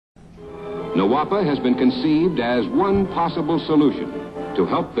Nawapa has been conceived as one possible solution to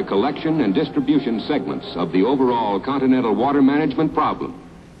help the collection and distribution segments of the overall continental water management problem.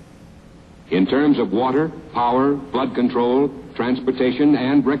 In terms of water, power, flood control, transportation,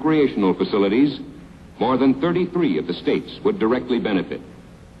 and recreational facilities, more than 33 of the states would directly benefit.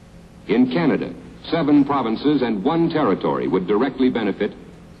 In Canada, 7 provinces and 1 territory would directly benefit,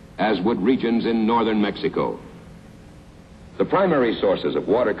 as would regions in northern Mexico. The primary sources of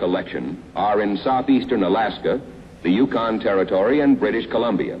water collection are in southeastern Alaska, the Yukon Territory, and British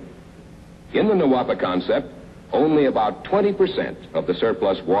Columbia. In the Nawapa concept, only about 20% of the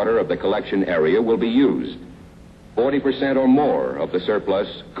surplus water of the collection area will be used. 40% or more of the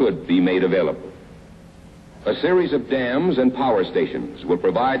surplus could be made available. A series of dams and power stations will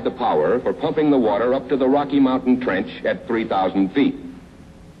provide the power for pumping the water up to the Rocky Mountain Trench at 3,000 feet.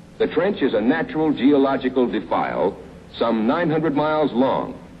 The trench is a natural geological defile some 900 miles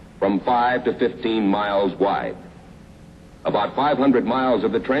long, from 5 to 15 miles wide. About 500 miles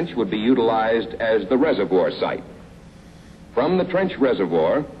of the trench would be utilized as the reservoir site. From the trench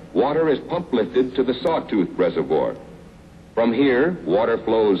reservoir, water is pump lifted to the Sawtooth Reservoir. From here, water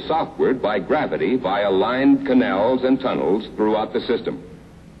flows southward by gravity via lined canals and tunnels throughout the system,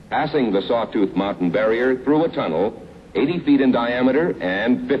 passing the Sawtooth Mountain Barrier through a tunnel 80 feet in diameter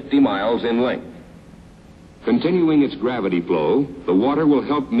and 50 miles in length. Continuing its gravity flow, the water will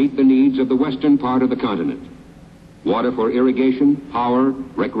help meet the needs of the western part of the continent. Water for irrigation, power,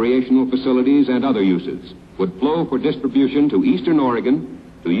 recreational facilities, and other uses would flow for distribution to eastern Oregon,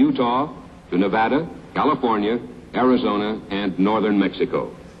 to Utah, to Nevada, California, Arizona, and northern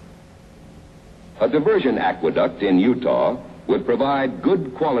Mexico. A diversion aqueduct in Utah would provide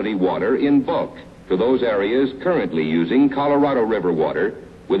good quality water in bulk to those areas currently using Colorado River water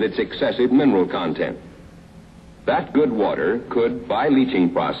with its excessive mineral content. That good water could, by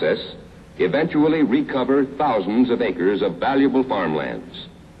leaching process, eventually recover thousands of acres of valuable farmlands,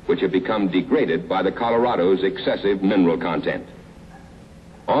 which have become degraded by the Colorado's excessive mineral content.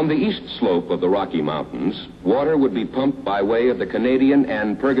 On the east slope of the Rocky Mountains, water would be pumped by way of the Canadian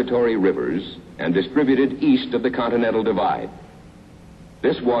and Purgatory rivers and distributed east of the Continental Divide.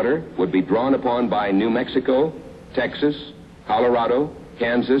 This water would be drawn upon by New Mexico, Texas, Colorado,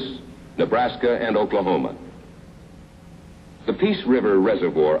 Kansas, Nebraska, and Oklahoma. The Peace River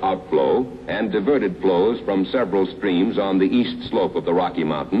Reservoir outflow and diverted flows from several streams on the east slope of the Rocky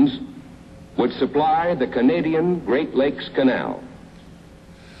Mountains would supply the Canadian Great Lakes Canal.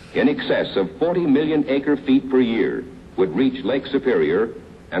 In excess of 40 million acre-feet per year would reach Lake Superior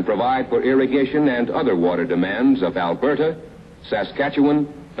and provide for irrigation and other water demands of Alberta,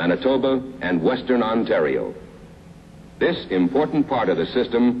 Saskatchewan, Manitoba, and Western Ontario. This important part of the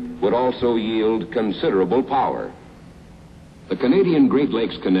system would also yield considerable power. The Canadian Great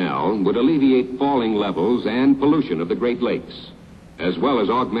Lakes Canal would alleviate falling levels and pollution of the Great Lakes, as well as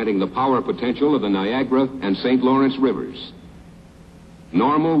augmenting the power potential of the Niagara and St. Lawrence rivers.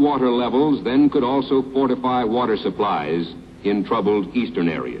 Normal water levels then could also fortify water supplies in troubled eastern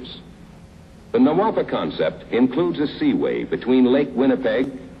areas. The Nawapa concept includes a seaway between Lake Winnipeg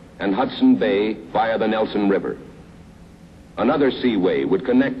and Hudson Bay via the Nelson River. Another seaway would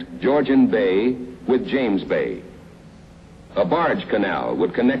connect Georgian Bay with James Bay. A barge canal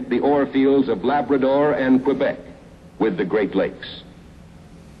would connect the ore fields of Labrador and Quebec with the Great Lakes.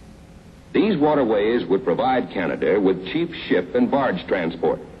 These waterways would provide Canada with cheap ship and barge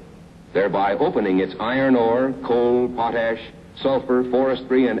transport, thereby opening its iron ore, coal, potash, sulfur,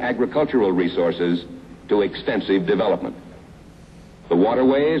 forestry, and agricultural resources to extensive development. The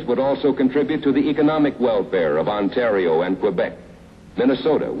waterways would also contribute to the economic welfare of Ontario and Quebec,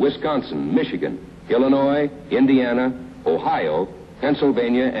 Minnesota, Wisconsin, Michigan, Illinois, Indiana, Ohio,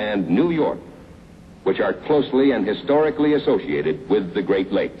 Pennsylvania, and New York, which are closely and historically associated with the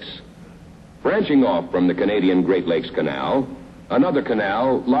Great Lakes. Branching off from the Canadian Great Lakes Canal, another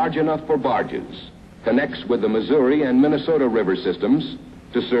canal large enough for barges connects with the Missouri and Minnesota river systems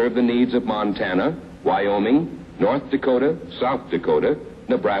to serve the needs of Montana, Wyoming, North Dakota, South Dakota,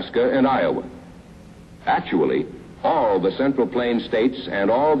 Nebraska, and Iowa. Actually, all the Central Plain states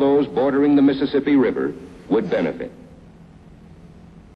and all those bordering the Mississippi River would benefit.